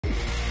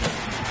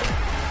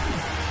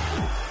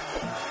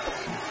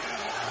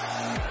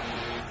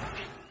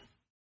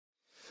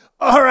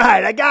All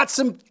right, I got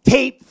some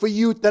tape for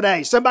you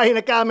today. Somebody in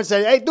the comments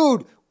said, hey,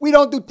 dude, we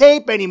don't do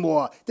tape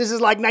anymore. This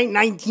is like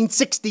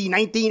 1960,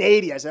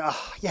 1980. I said,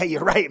 oh, yeah,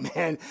 you're right,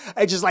 man.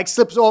 It just like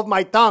slips off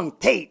my tongue.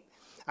 Tape.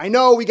 I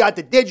know we got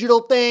the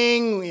digital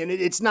thing, and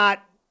it's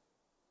not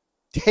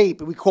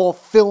tape. We call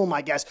film,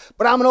 I guess.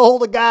 But I'm an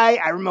older guy.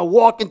 I remember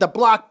walking to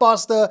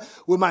Blockbuster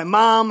with my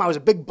mom. I was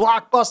a big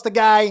Blockbuster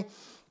guy.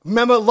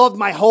 Remember, loved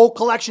my whole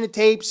collection of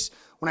tapes.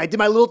 When I did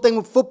my little thing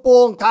with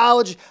football in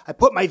college, I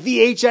put my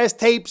VHS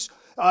tapes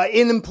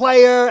in the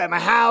player at my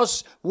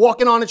house,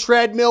 walking on a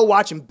treadmill,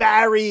 watching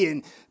Barry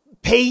and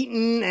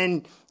Peyton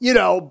and,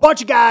 a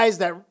bunch of guys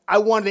that I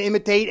wanted to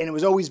imitate, and it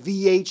was always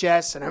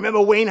VHS. And I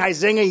remember Wayne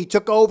Huizinga, he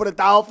took over the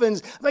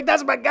Dolphins. I'm like,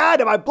 that's my guy,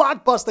 that's my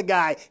Blockbuster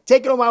guy.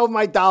 Taking over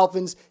my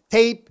Dolphins.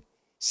 Tape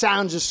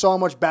sounds just so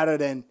much better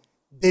than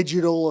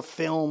digital or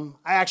film.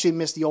 I actually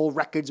miss the old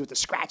records with the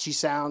scratchy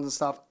sounds and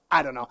stuff.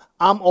 I don't know.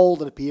 I'm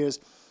old, it appears.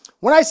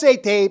 When I say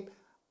tape,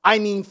 I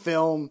mean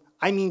film,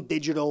 I mean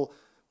digital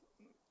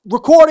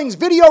recordings,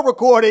 video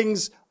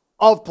recordings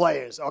of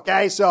players,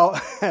 okay? So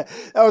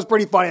that was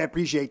pretty funny. I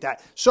appreciate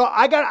that. So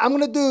I'm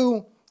going to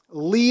do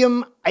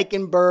Liam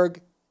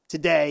Eichenberg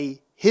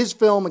today, his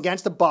film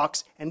against the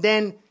Bucs, and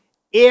then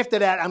after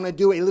that, I'm going to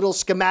do a little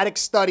schematic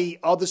study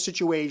of the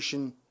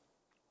situation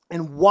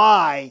and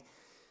why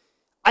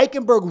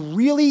Eichenberg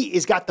really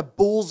has got the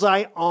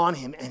bullseye on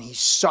him, and he's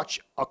such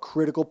a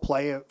critical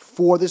player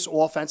for this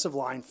offensive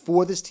line,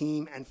 for this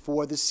team, and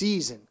for the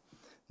season.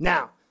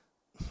 Now,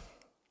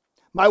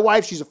 my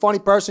wife, she's a funny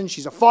person.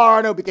 She's a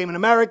foreigner, became an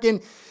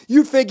American.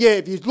 You figure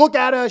if you look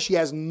at her, she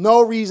has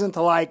no reason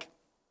to like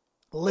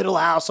Little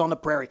House on the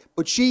Prairie,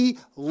 but she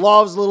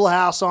loves Little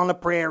House on the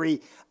Prairie.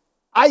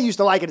 I used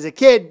to like it as a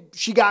kid.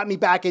 She got me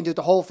back into it.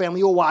 The whole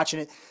family were watching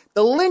it.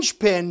 The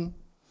linchpin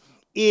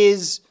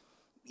is...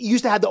 You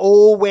used to have the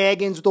old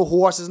wagons with the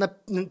horses and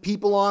the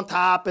people on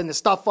top and the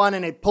stuff on,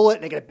 and they pull it,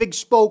 and they get a big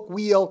spoke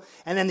wheel,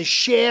 and then the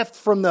shaft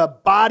from the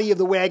body of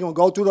the wagon will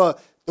go through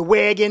the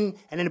wagon,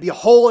 and then there'd be a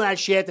hole in that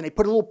shaft, and they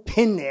put a little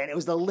pin there, and it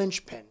was the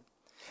linchpin.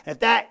 And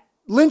if that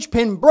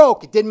linchpin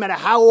broke, it didn't matter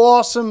how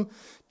awesome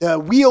the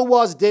wheel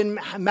was, it didn't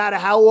matter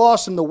how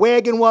awesome the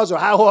wagon was or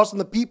how awesome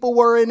the people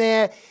were in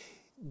there,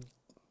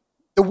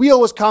 the wheel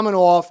was coming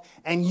off,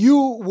 and you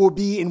will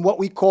be in what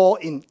we call,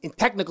 in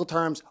technical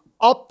terms,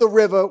 up the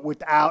river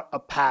without a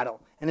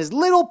paddle. And his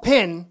little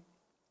pin,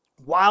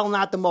 while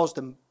not the most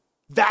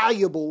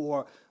valuable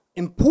or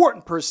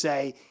important per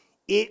se,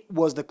 it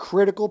was the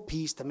critical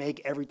piece to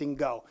make everything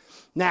go.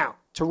 Now,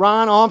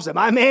 Teron Armstead,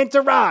 my man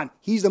Teron,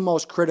 he's the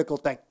most critical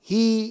thing.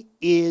 He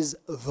is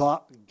the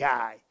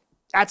guy.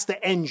 That's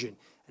the engine.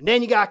 And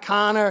then you got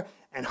Connor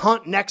and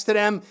Hunt next to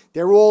them.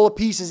 They're all the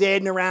pieces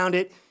adding around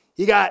it.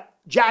 You got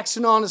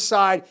Jackson on the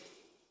side.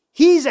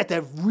 He's at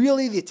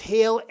the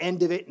tail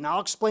end of it, and I'll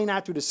explain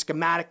that through the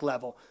schematic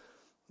level.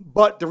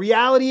 But the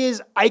reality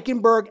is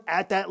Eichenberg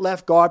at that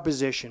left guard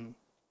position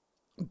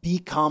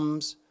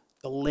becomes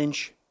the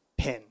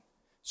linchpin.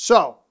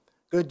 So,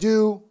 I'm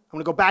going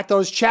to go back to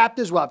those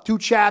chapters. We'll have 2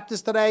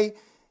 chapters today.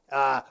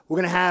 We're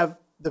going to have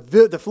the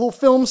little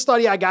film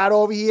study I got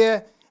over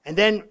here, and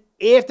then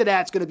after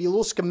that, it's going to be a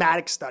little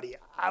schematic study.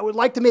 I would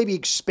like to maybe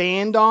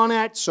expand on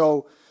that,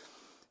 so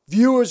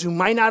viewers who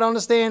might not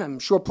understand, I'm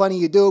sure plenty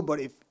of you do, but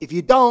if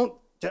you don't,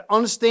 to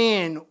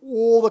understand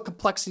all the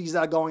complexities that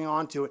are going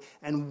on to it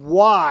and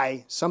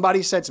why,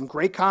 somebody said some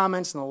great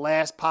comments in the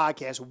last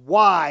podcast,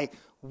 why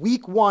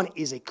week 1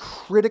 is a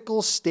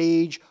critical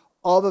stage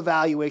of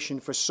evaluation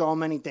for so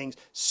many things,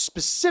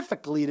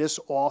 specifically this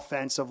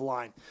offensive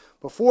line.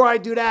 Before I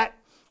do that,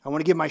 I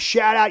want to give my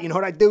shout out. You know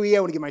what I do here?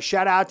 I want to give my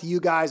shout out to you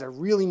guys. It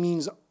really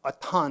means a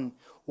ton.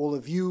 All the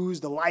views,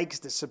 the likes,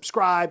 the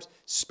subscribes,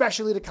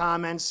 especially the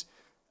comments.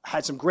 I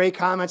had some great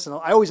comments, and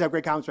I always have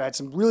great comments, but I had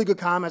some really good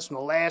comments from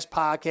the last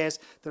podcast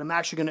that I'm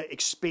actually going to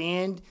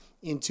expand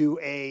into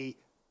a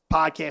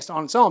podcast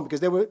on its own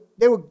because they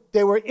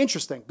were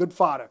interesting, good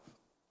fodder.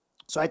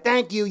 So I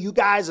thank you. You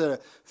guys are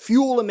the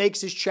fuel that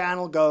makes this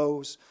channel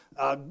go.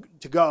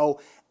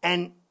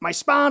 And my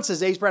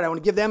sponsors, Ace Bread, I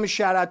want to give them a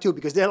shout out too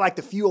because they're like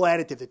the fuel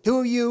additive. The two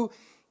of you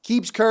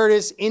keeps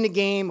Curtis in the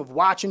game of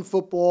watching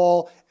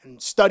football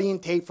and studying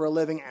tape for a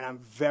living, and I'm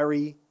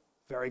very,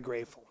 very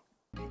grateful.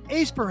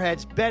 Ace Per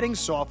Head's betting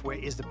software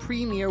is the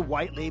premier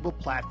white label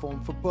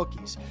platform for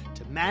bookies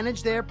to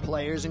manage their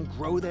players and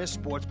grow their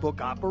sportsbook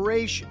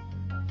operation.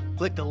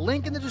 Click the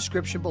link in the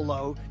description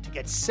below to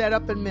get set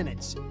up in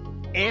minutes.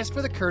 Ask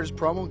for the Curtis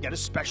promo and get a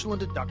special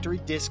introductory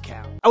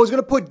discount. I was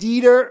going to put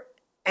Dieter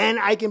and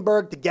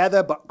Eichenberg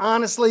together, but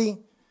honestly,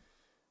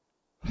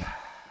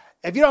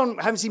 if you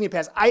haven't seen me in the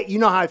past, you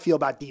know how I feel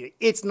about Dieter.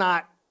 It's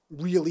not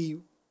really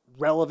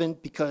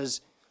relevant because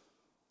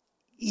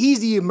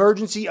he's the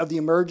emergency of the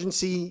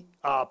emergency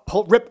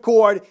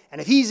ripcord, and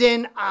if he's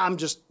in,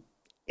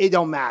 it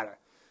don't matter.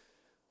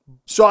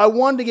 So I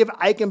wanted to give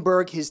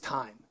Eichenberg his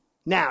time.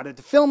 Now, the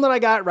film that I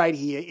got right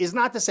here is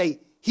not to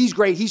say he's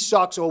great, he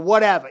sucks, or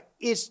whatever.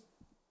 It's,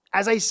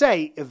 as I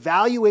say,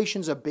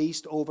 evaluations are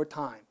based over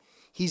time.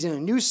 He's in a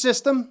new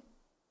system.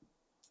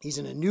 He's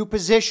in a new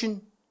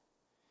position.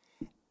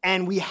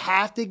 And we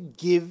have to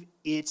give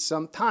it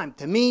some time.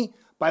 To me,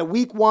 by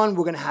week 1,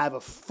 we're going to have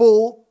a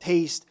full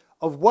taste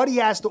of what he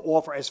has to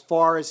offer as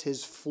far as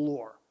his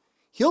floor.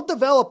 He'll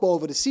develop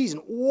over the season.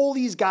 All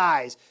these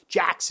guys,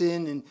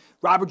 Jackson and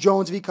Robert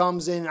Jones if he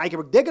comes in, and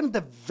Eichenberg, they're going to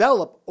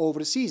develop over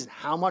the season.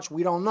 How much,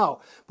 we don't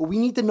know. But we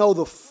need to know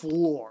the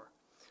floor.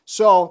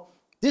 So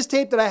this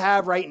tape that I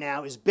have right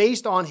now is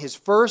based on his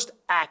first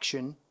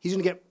action. He's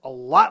going to get a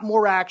lot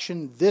more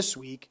action this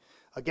week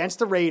against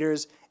the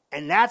Raiders,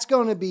 and that's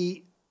going to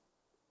be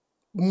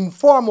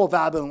far more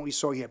valuable than what we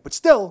saw here. But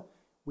still,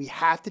 we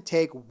have to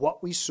take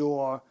what we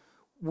saw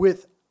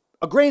with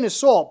a grain of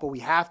salt, but we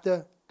have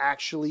to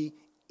actually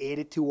add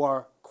it to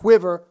our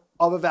quiver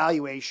of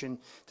evaluation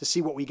to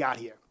see what we got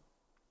here.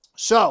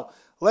 So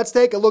let's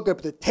take a look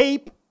at the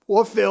tape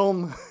or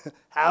film,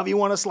 however you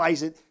want to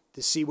slice it,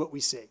 to see what we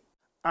see.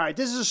 All right,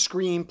 this is a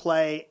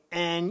screenplay,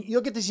 and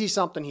you'll get to see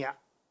something here.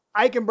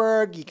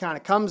 Eichenberg, he kind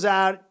of comes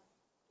out,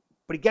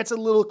 but he gets a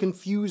little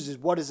confused as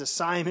what his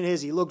assignment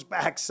is. He looks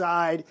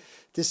backside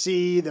to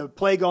see the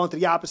play going to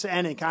the opposite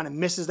end and kind of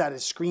misses that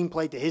his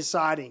screenplay to his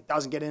side, and he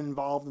doesn't get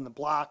involved in the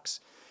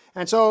blocks.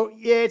 And so,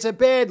 yeah, it's a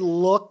bad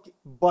look,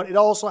 but it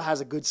also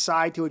has a good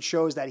side to it. It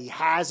shows that he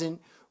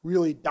hasn't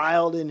really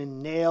dialed in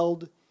and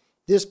nailed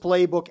this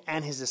playbook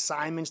and his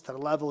assignments to the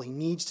level he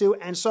needs to.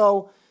 And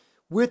so,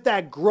 with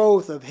that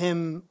growth of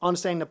him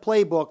understanding the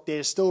playbook,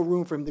 there's still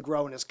room for him to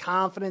grow in his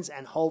confidence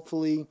and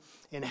hopefully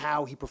in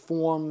how he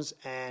performs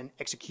and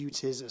executes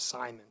his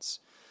assignments.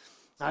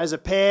 Now, there's a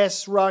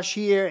pass rush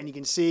here, and you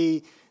can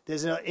see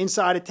there's an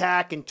inside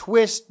attack and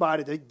twist by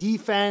the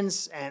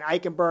defense, and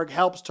Eichenberg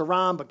helps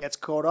Tehran but gets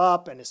caught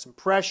up, and there's some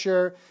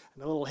pressure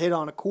and a little hit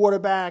on the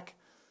quarterback.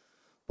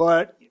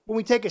 But when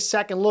we take a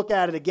second look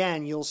at it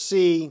again, you'll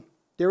see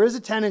there is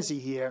a tendency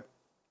here.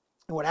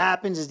 And what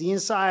happens is the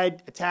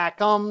inside attack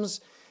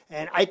comes,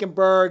 and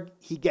Eichenberg,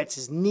 he gets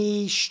his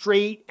knees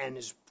straight and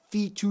his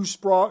feet too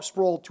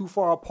sprawled too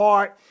far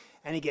apart,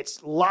 and he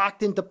gets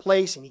locked into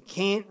place, and he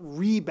can't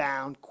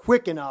rebound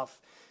quick enough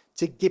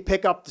to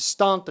pick up the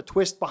stunt, the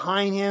twist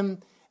behind him.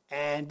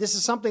 And this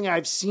is something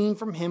I've seen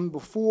from him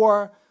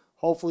before.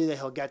 Hopefully that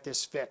he'll get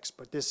this fixed,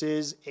 but this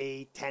is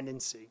a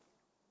tendency.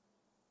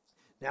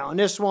 Now in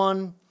this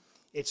one,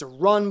 it's a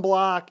run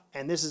block,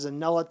 and this is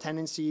another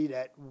tendency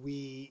that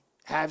we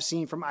have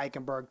seen from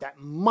Eichenberg that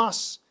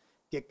must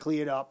get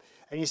cleared up.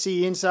 And you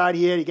see inside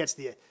here, he gets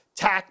the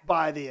attack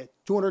by the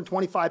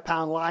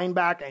 225-pound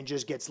linebacker and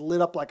just gets lit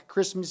up like a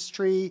Christmas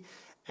tree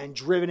and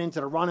driven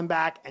into the running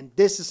back. And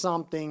this is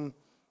something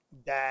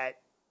that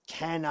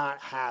cannot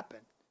happen.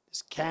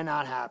 This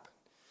cannot happen.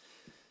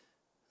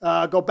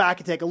 Go back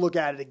and take a look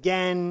at it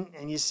again,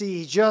 and you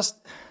see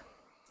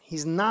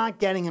he's not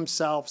getting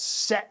himself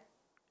set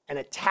and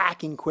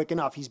attacking quick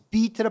enough. He's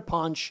beat to the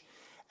punch,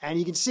 and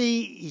you can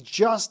see he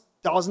just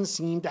doesn't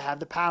seem to have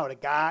the power.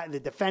 The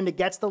defender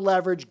gets the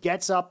leverage,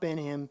 gets up in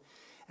him,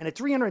 and at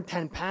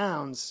 310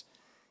 pounds,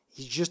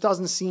 he just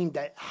doesn't seem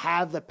to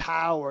have the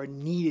power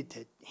needed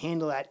to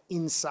handle that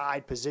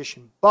inside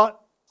position. But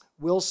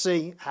we'll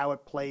see how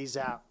it plays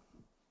out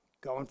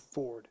going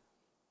forward.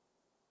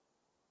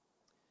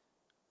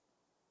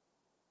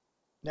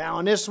 Now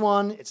on this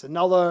one, it's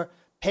another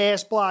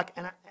pass block,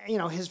 and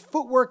his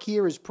footwork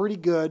here is pretty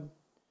good.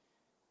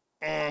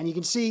 And you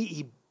can see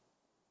he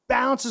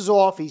bounces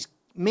off, he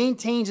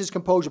maintains his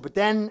composure, but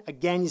then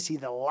again you see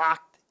the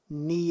locked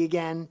knee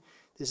again.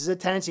 This is a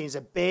tendency, it's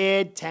a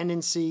bad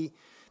tendency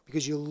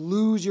because you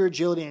lose your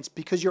agility, and it's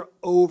because you're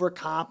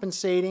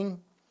overcompensating,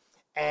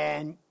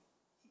 and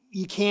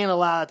you can't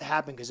allow that to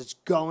happen because it's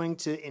going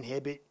to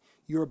inhibit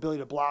your ability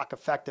to block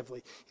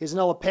effectively. Here's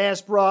another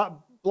pass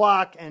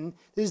block, and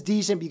this is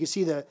decent, but you can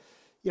see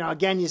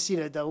again, you see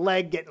the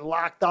leg getting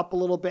locked up a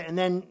little bit, and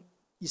then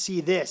you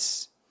see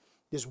this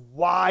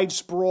wide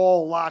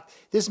sprawl lock.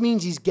 This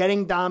means he's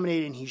getting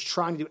dominated, and he's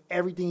trying to do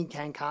everything he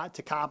can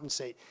to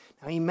compensate.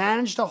 Now, he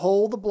managed to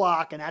hold the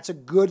block, and that's a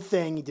good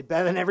thing. He did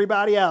better than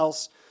everybody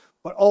else,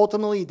 but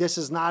ultimately, this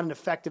is not an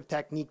effective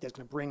technique that's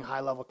going to bring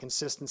high-level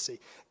consistency.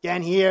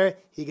 Again, here,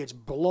 he gets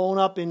blown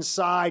up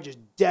inside, just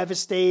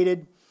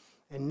devastated,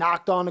 and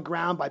knocked on the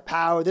ground by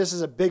power. This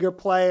is a bigger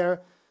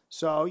player,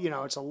 so,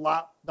 it's a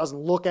lot, doesn't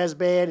look as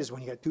bad as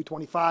when you got a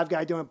 225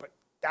 guy doing it, but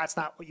that's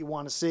not what you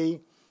want to see.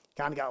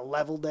 Kind of got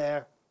leveled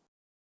there.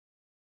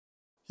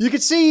 You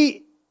can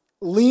see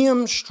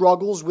Liam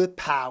struggles with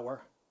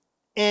power,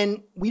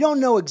 and we don't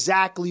know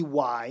exactly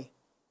why.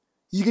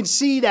 You can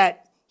see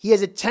that he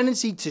has a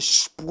tendency to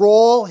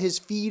sprawl his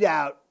feet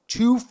out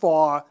too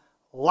far,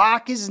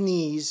 lock his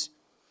knees,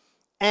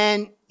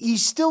 and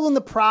he's still in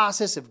the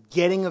process of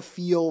getting a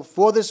feel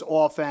for this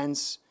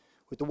offense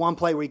with the one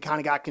play where he kind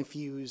of got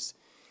confused.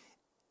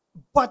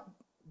 But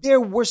there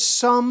were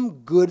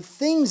some good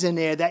things in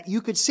there that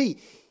you could see.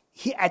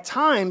 At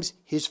times,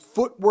 his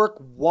footwork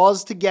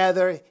was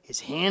together,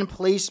 his hand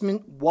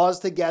placement was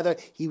together.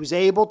 He was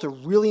able to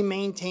really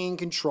maintain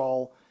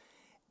control.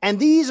 And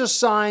these are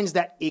signs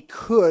that it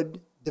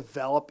could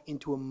develop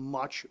into a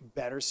much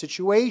better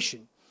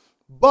situation.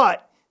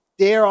 But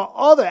there are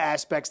other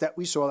aspects that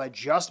we saw that I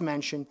just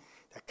mentioned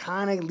that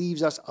kind of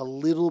leaves us a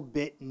little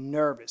bit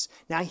nervous.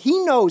 Now,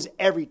 he knows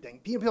everything.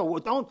 People,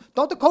 well,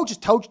 don't the coaches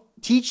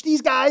teach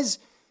these guys?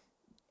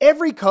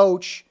 Every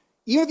coach,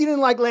 even if you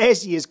didn't like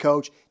last year's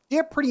coach,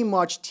 they're pretty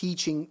much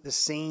teaching the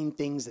same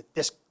things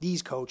that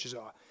these coaches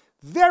are.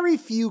 Very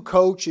few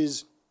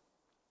coaches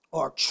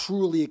are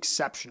truly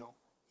exceptional.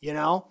 You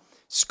know,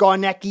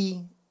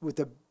 Skarnecki with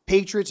the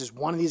Patriots is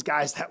one of these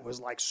guys that was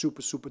like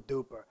super, super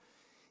duper.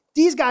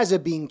 These guys are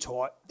being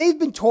taught. They've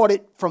been taught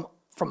it from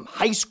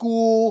high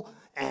school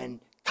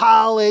and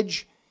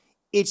college.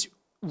 It's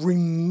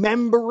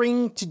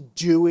remembering to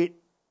do it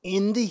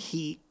in the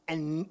heat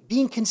and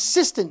being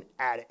consistent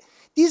at it.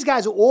 These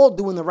guys are all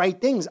doing the right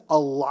things a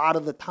lot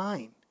of the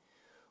time.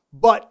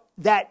 But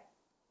that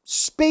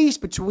space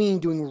between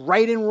doing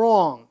right and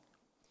wrong,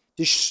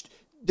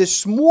 the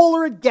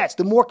smaller it gets,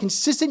 the more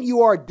consistent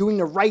you are doing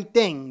the right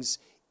things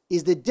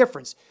is the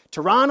difference.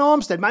 Teron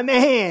Armstead, my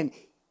man,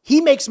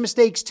 he makes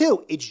mistakes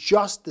too. It's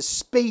just the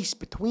space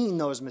between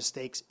those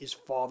mistakes is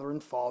farther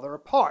and farther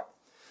apart.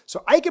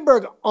 So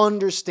Eichenberg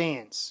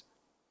understands.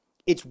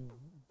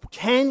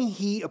 Can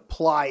he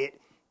apply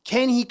it?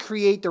 Can he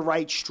create the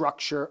right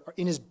structure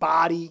in his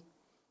body,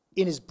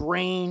 in his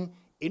brain,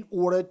 in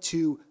order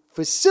to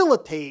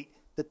facilitate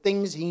the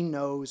things he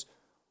knows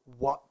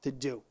what to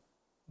do?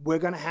 We're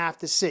going to have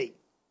to see.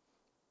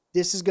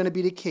 This is going to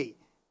be the key.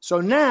 So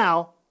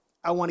now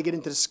I want to get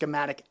into the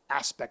schematic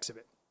aspects of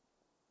it.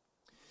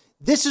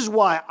 This is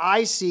why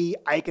I see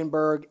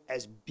Eichenberg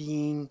as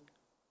being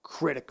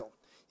critical.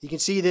 You can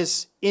see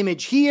this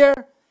image here,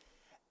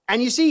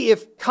 and you see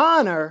if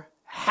Connor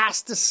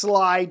has to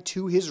slide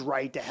to his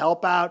right to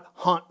help out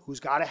Hunt, who's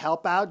got to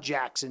help out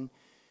Jackson,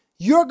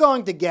 you're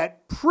going to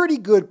get pretty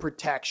good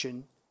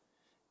protection,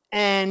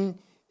 and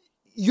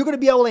you're going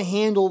to be able to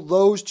handle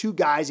those two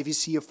guys if you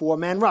see a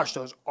four-man rush.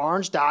 Those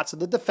orange dots are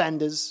the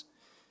defenders,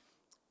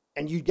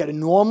 and you get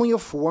normally a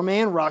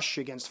four-man rush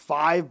against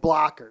five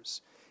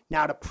blockers.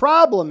 Now, the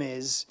problem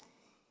is,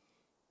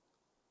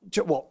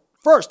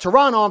 first,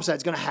 Teron Armstead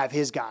is going to have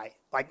his guy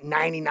like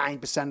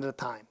 99% of the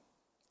time.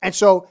 And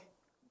so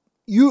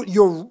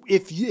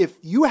if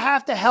you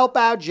have to help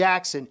out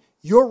Jackson,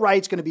 your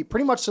right's going to be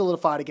pretty much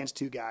solidified against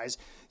two guys.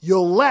 Your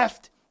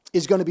left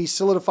is going to be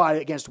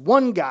solidified against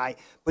one guy,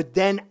 but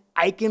then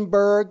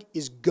Eichenberg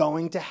is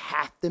going to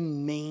have to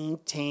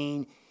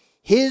maintain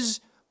his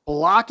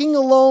blocking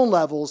alone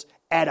levels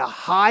at a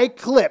high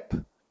clip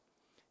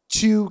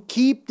to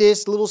keep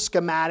this little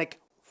schematic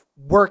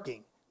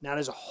working. Now,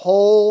 there's a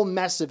whole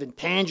mess of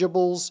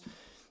intangibles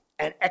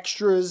and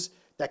extras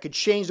that could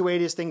change the way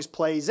this thing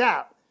plays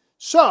out.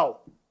 So,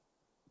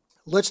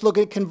 let's look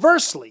at it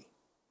conversely.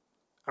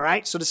 All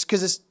right? So,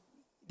 because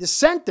the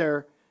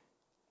center,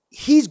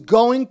 he's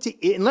going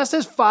to, unless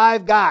there's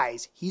five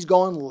guys, he's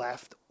going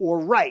left or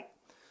right.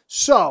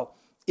 So,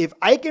 if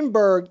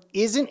Eichenberg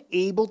isn't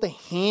able to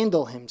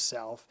handle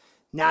himself,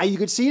 now you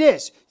could see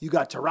this. You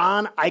got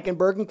Teron,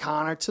 Eichenberg, and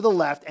Connor to the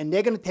left, and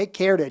they're going to take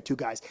care of their two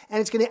guys. And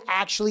it's going to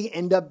actually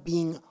end up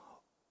being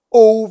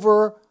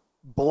over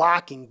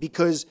blocking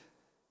because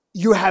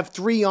you have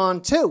 3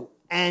 on 2,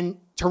 and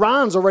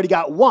Teron's already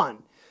got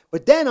 1.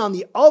 But then on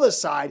the other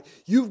side,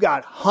 you've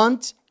got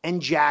Hunt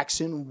and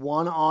Jackson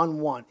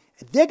 1-on-1.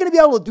 And they're going to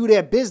be able to do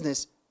their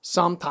business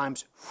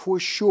sometimes for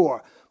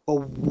sure.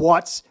 But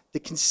what's the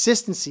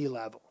consistency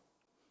level?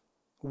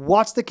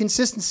 What's the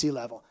consistency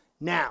level?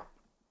 Now,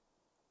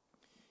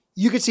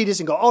 you could see this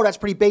and go, oh, that's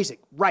pretty basic.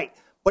 Right.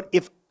 But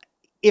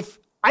if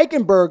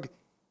Eichenberg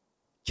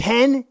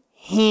can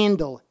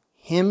handle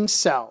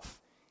himself,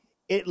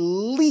 at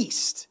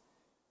least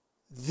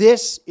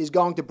this is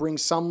going to bring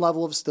some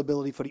level of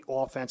stability for the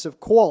offensive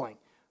calling.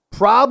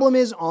 Problem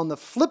is on the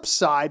flip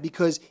side,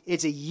 because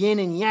it's a yin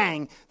and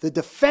yang, the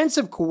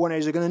defensive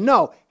coordinators are going to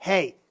know,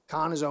 hey,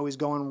 Connor's always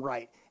going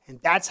right. And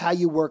that's how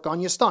you work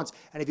on your stunts.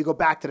 And if you go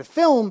back to the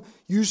film,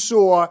 you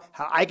saw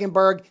how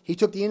Eichenberg, he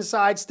took the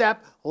inside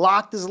step,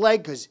 locked his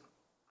leg because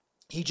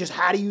he just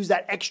had to use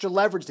that extra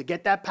leverage to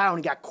get that power,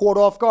 and he got caught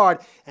off guard.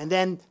 And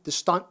then the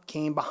stunt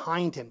came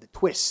behind him, the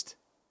twist.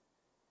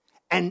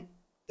 And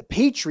the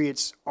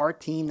Patriots are a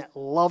team that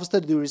loves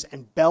to do this,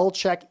 and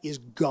Belichick is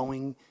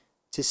going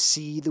to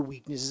see the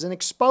weaknesses and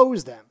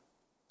expose them.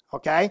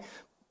 Okay?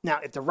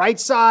 Now, if the right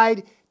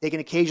side, they can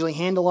occasionally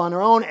handle on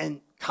their own, and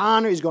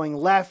Connor is going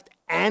left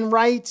and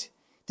right,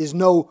 there's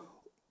no,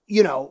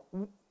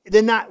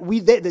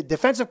 the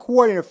defensive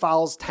coordinator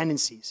follows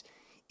tendencies.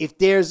 If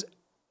there's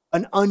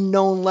an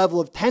unknown level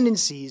of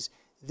tendencies,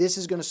 this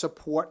is going to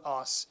support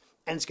us,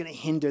 and it's going to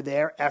hinder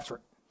their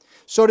effort.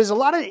 So there's a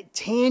lot of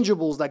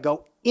tangibles that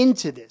go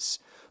into this.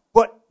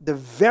 But the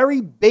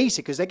very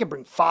basic, because they can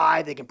bring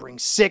 5, they can bring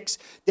 6,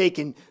 they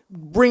can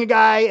bring a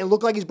guy and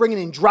look like he's bringing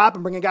in drop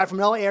and bring a guy from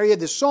another area.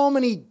 There's so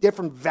many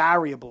different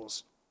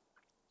variables.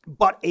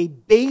 But a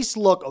base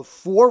look of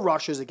 4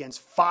 rushes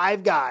against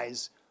 5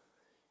 guys,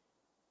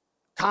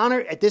 Connor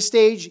at this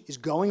stage is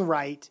going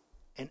right,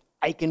 and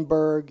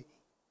Eichenberg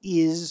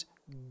is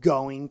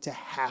going to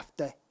have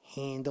to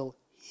handle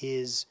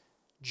his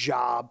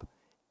job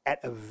at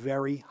a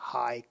very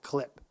high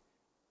clip.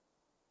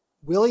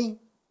 Will he?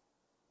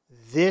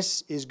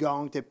 this is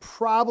going to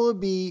probably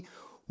be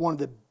one of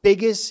the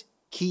biggest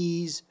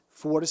keys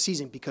for the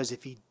season, because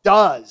if he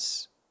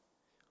does,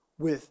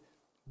 with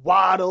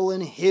Waddle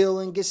and Hill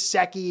and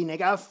Gesicki, and they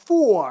got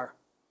 4,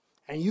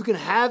 and you can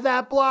have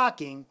that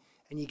blocking,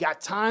 and you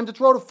got time to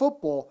throw the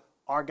football,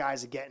 our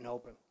guys are getting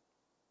open.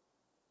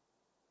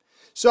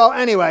 So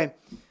anyway,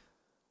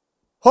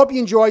 hope you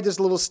enjoyed this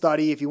little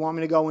study. If you want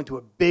me to go into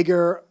a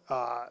bigger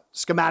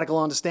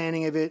schematical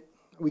understanding of it,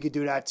 we could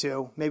do that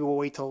too. Maybe we'll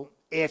wait till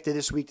after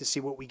this week to see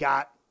what we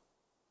got.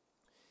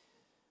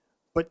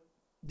 But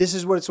this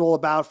is what it's all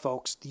about,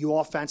 folks, the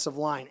offensive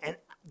line. And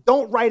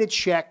don't write a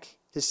check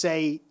to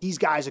say these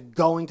guys are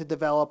going to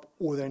develop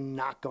or they're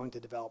not going to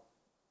develop.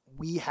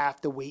 We have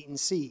to wait and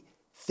see.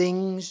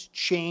 Things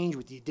change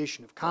with the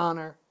addition of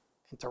Connor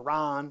and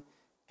Teron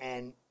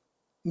and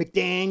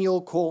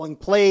McDaniel calling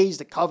plays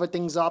to cover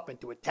things up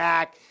and to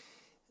attack.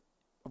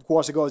 Of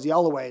course, it goes the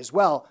other way as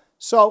well.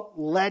 So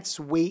let's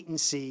wait and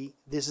see.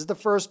 This is the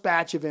first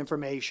batch of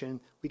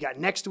information. We got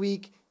next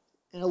week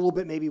and a little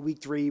bit maybe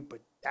week 3,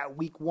 but that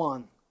week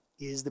 1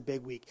 is the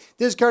big week.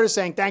 This is Curtis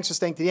saying thanks for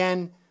staying to the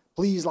end.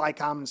 Please like,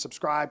 comment, and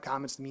subscribe.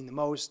 Comments mean the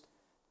most.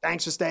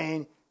 Thanks for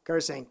staying.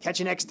 Curtis saying catch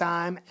you next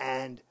time,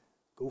 and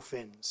go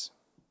Phins.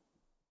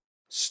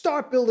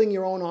 Start building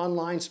your own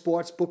online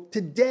sportsbook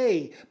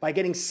today by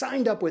getting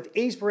signed up with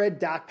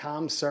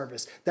aceperhead.com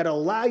service that'll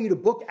allow you to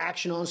book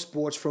action on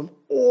sports from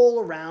all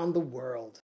around the world.